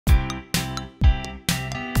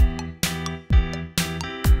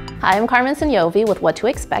Hi, I'm Carmen Sognonvi with What to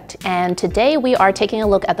Expect, and today we are taking a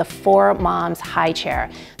look at the 4Moms high chair.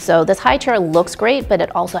 So this high chair looks great, but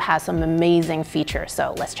it also has some amazing features,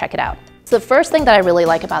 so let's check it out. So the first thing that I really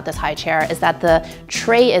like about this high chair is that the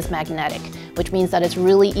tray is magnetic, which means that it's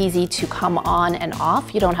really easy to come on and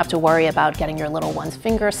off. You don't have to worry about getting your little one's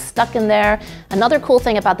fingers stuck in there. Another cool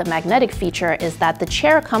thing about the magnetic feature is that the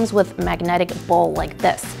chair comes with a magnetic bowl like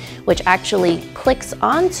this, which actually clicks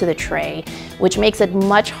onto the tray, which makes it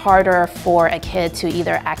much harder for a kid to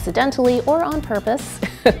either accidentally or on purpose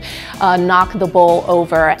knock the bowl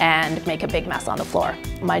over and make a big mess on the floor.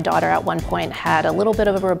 My daughter at one point had a little bit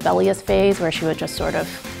of a rebellious phase where she would just sort of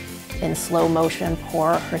in slow motion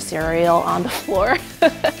pour her cereal on the floor.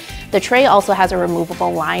 The tray also has a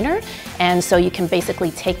removable liner, and so you can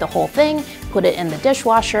basically take the whole thing, put it in the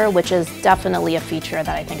dishwasher, which is definitely a feature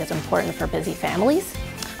that I think is important for busy families.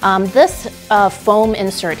 This foam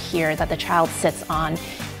insert here that the child sits on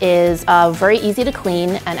is very easy to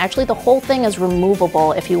clean, and actually the whole thing is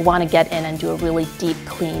removable if you want to get in and do a really deep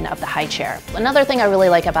clean of the high chair. Another thing I really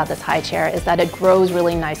like about this high chair is that it grows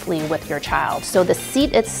really nicely with your child. So the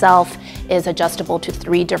seat itself is adjustable to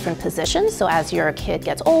 3 different positions, so as your kid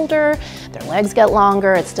gets older, their legs get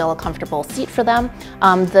longer, it's still a comfortable seat for them.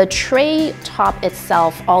 The tray top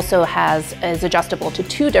itself also is adjustable to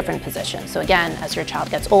 2 different positions. So again, as your child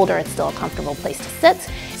gets older, it's still a comfortable place to sit.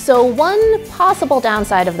 So one possible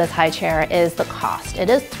downside of this high chair is the cost. It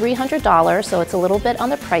is $300, so it's a little bit on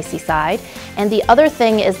the pricey side. And the other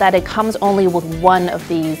thing is that it comes only with one of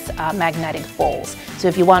these magnetic bowls. So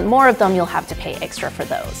if you want more of them, you'll have to pay extra for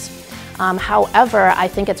those. However, I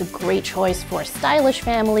think it's a great choice for stylish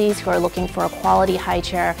families who are looking for a quality high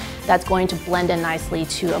chair that's going to blend in nicely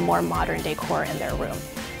to a more modern decor in their room.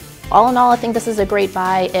 All in all, I think this is a great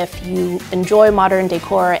buy if you enjoy modern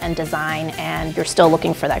decor and design and you're still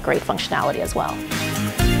looking for that great functionality as well.